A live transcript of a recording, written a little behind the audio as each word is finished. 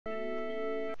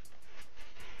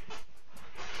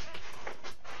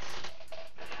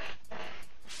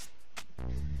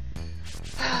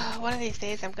One of these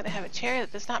days I'm gonna have a chair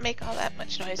that does not make all that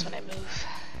much noise when I move.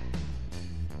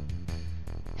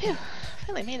 Phew,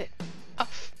 finally made it.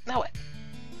 Off. Now what?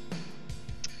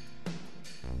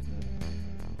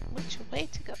 Which way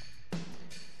to go?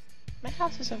 My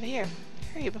house is over here.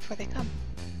 Hurry before they come.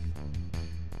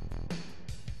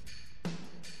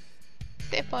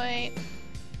 Save point.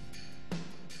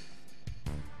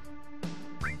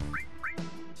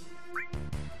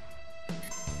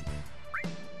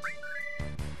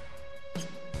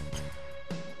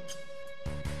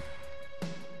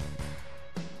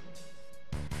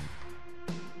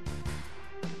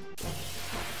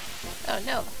 Oh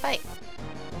no, a fight.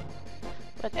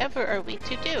 Whatever are we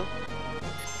to do?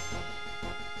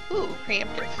 Ooh,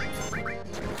 preemptive.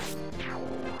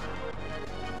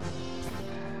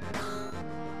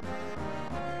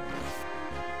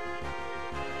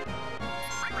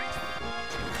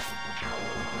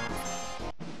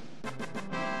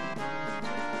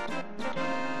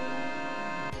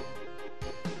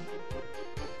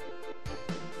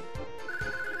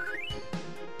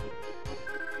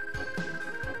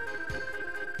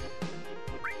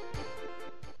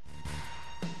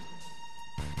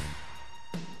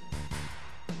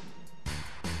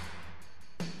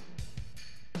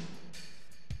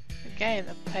 The guy in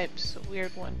the pipe's a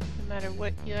weird one. No matter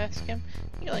what you ask him,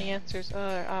 he only answers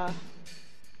ah.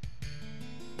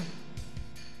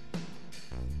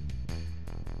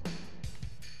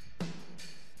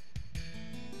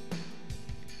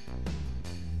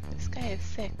 This guy is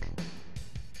sick.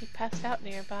 He passed out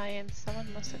nearby and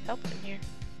someone must have helped him here.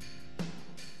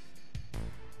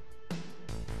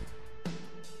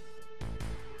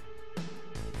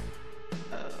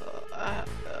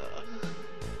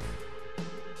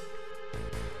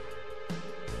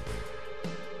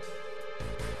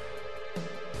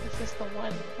 Is this the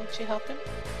one? Won't you help him?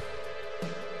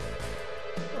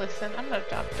 Listen, I'm no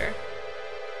doctor.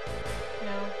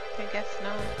 No, I guess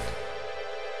not.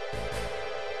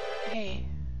 Hey,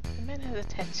 the man has a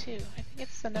tattoo. I think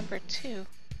it's the number 2.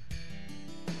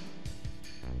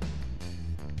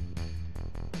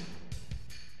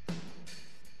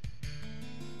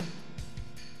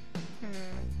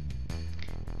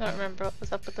 I don't remember what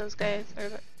was up with those guys. Or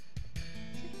the...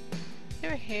 You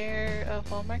ever hear of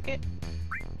Wall Market?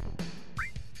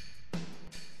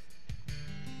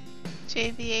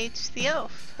 JVH the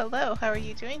Elf. Hello, how are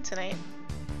you doing tonight?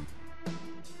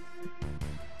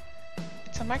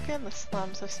 It's a market in the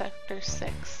slums of Sector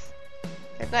 6.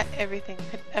 They've got everything you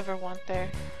could ever want there.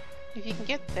 If you can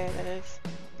get there, that is.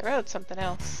 The road's something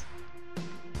else.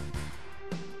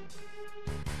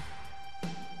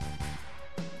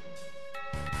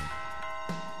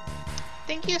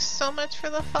 Thank you so much for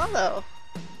the follow.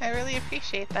 I really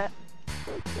appreciate that.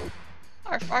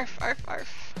 Arf, arf, arf,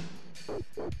 arf.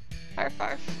 Arf,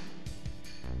 arf.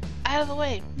 Out of the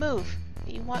way, move.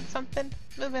 You want something?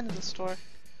 Move into the store.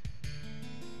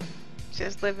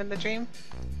 Just living the dream.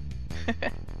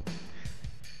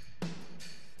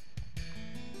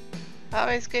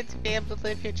 Always good to be able to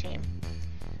live your dream.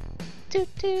 Toot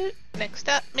toot. Next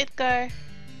up, Midgar.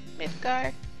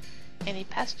 Midgar. Any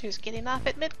passengers getting off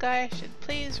at Midgar should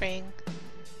please ring.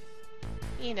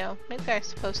 You know, Midgar's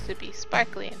supposed to be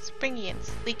sparkly and springy and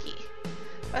sleeky.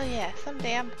 Oh yeah,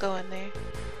 someday I'm going there.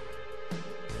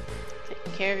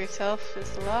 Taking care of yourself is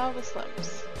the law of the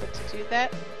slums. But to do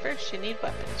that, first you need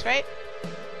weapons, right?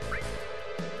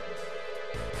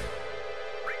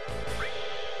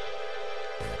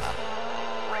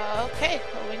 Okay,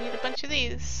 well we need a bunch of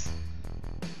these.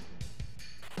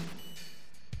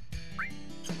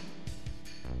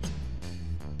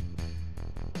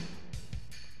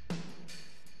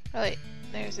 Oh wait,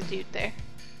 there's a dude there.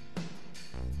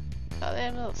 Oh, they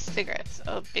have little cigarettes.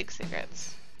 Oh, big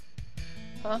cigarettes.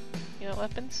 Huh? You want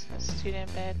weapons? That's too damn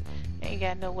bad. Ain't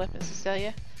got no weapons to sell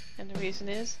ya. And the reason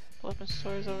is, the weapons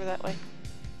store is over that way.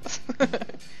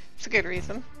 It's a good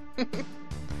reason.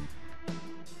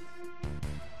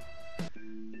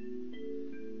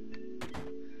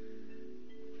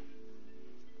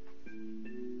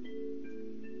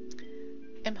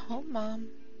 I'm home, Mom.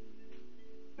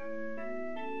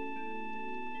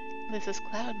 This is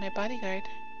Cloud, my bodyguard.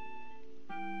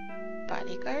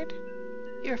 Bodyguard?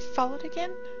 You're followed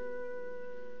again?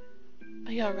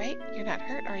 Are you alright? You're not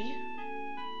hurt, are you?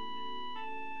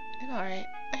 I'm alright.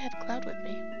 I had Cloud with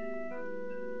me.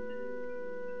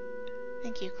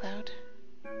 Thank you, Cloud.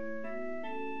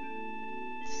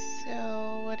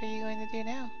 So, what are you going to do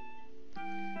now?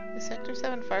 Is Sector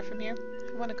 7 far from here?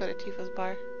 I want to go to Tifa's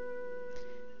bar.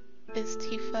 Is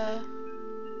Tifa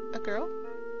a girl?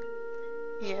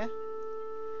 Yeah.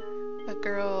 A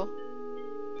girl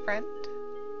friend?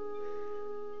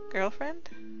 Girlfriend?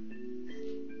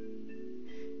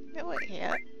 No, wait,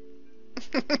 yeah.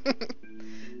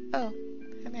 Oh,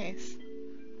 nice.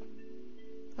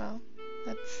 Well,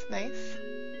 that's nice.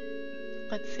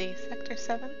 Let's see, Sector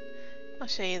 7? I'll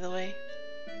show you the way.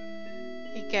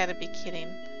 You gotta be kidding.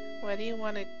 Why do you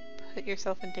want to put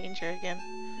yourself in danger again?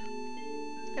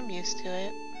 I'm used to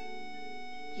it.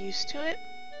 Used to it?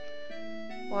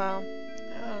 Well,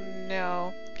 oh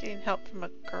no. Getting help from a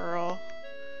girl.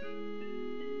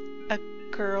 A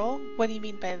girl? What do you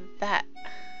mean by that?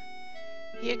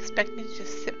 You expect me to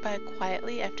just sit by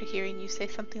quietly after hearing you say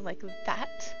something like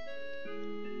that?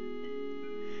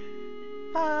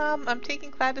 I'm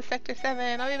taking Cloud to Sector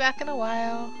 7. I'll be back in a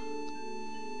while.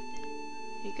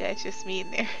 You guys just meet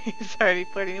and Aries already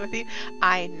flirting with you.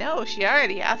 I know, she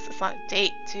already asked us on a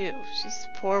date, too. She's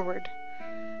forward.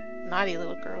 Naughty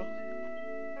little girl.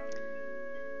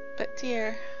 But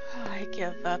dear, I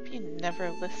give up. You never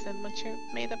listen once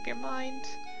you've made up your mind.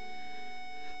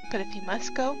 But if you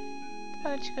must go,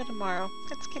 why don't you go tomorrow?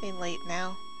 It's getting late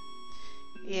now.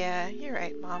 Yeah, you're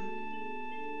right, Mom.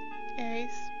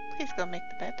 Aries, please go make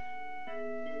the bed.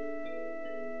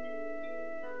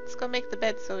 Let's go make the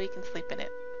bed so we can sleep in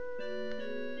it.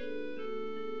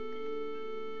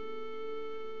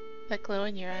 That glow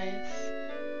in your eyes.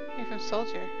 You're from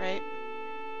Soldier, right?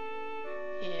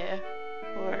 Yeah.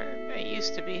 Or I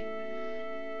used to be.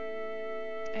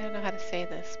 I don't know how to say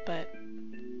this, but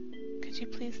could you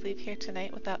please leave here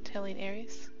tonight without telling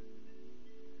Aries?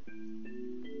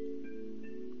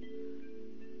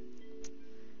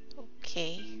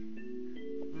 Okay.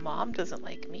 Mom doesn't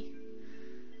like me.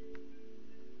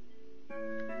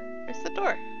 Where's the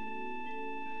door?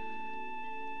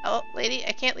 Oh, lady,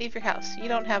 I can't leave your house. You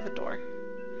don't have a door.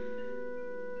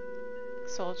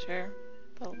 Soldier,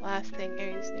 the last thing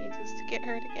Aries needs is to get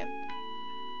hurt again.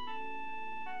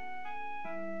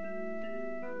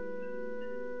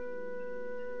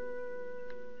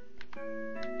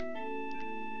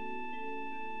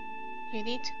 You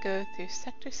need to go through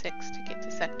Sector 6 to get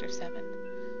to Sector 7.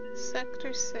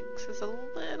 Sector 6 is a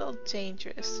little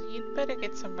dangerous, so you'd better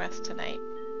get some rest tonight.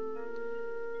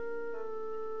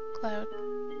 Cloud.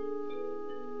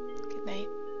 Good night.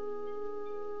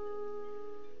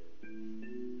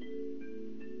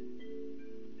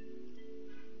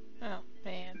 Oh,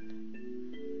 man.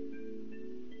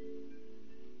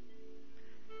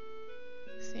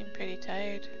 Seem pretty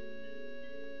tired.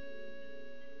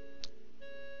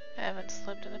 I haven't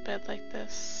slept in a bed like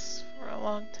this for a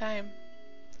long time.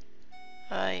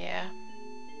 Oh yeah.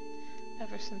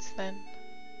 Ever since then.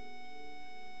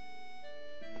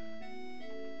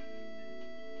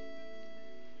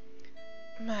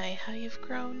 My, how you've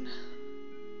grown.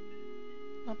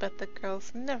 I'll bet the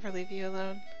girls never leave you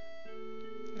alone.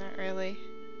 Not really.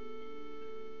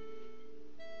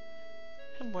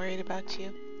 I'm worried about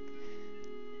you.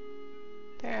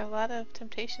 There are a lot of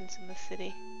temptations in the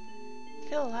city. I'd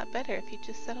feel a lot better if you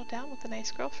just settled down with a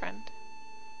nice girlfriend.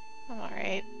 I'm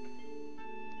alright.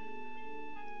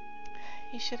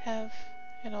 You should have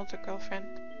an older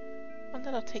girlfriend. One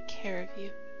that'll take care of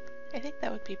you. I think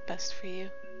that would be best for you.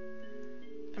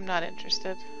 I'm not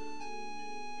interested.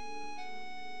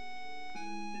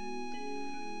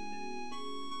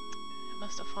 I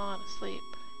must have fallen asleep.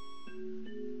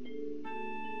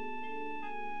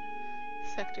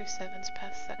 Sector 7's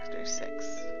past Sector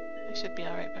 6. I should be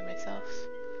alright by myself.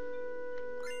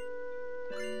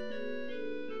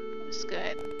 Let's go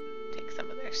ahead and take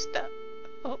some of their stuff.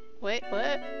 Oh, wait,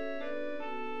 what?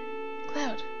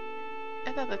 Cloud!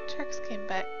 I thought the Turks came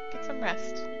back. Get some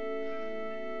rest.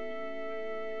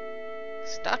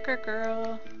 Stalker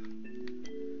girl.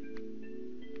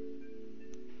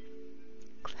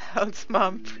 Cloud's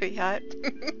mom pretty hot.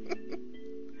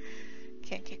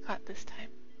 Can't get caught this time.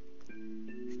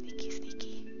 Sneaky,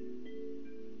 sneaky.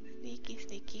 Sneaky,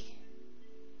 sneaky.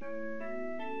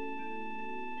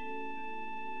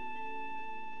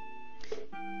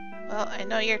 Well, I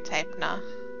know your type, nah.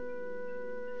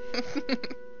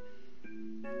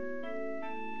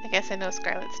 I guess I know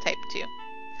Scarlet's type too.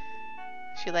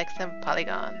 She likes them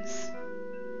polygons.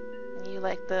 You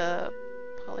like the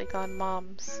polygon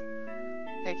moms,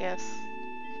 I guess.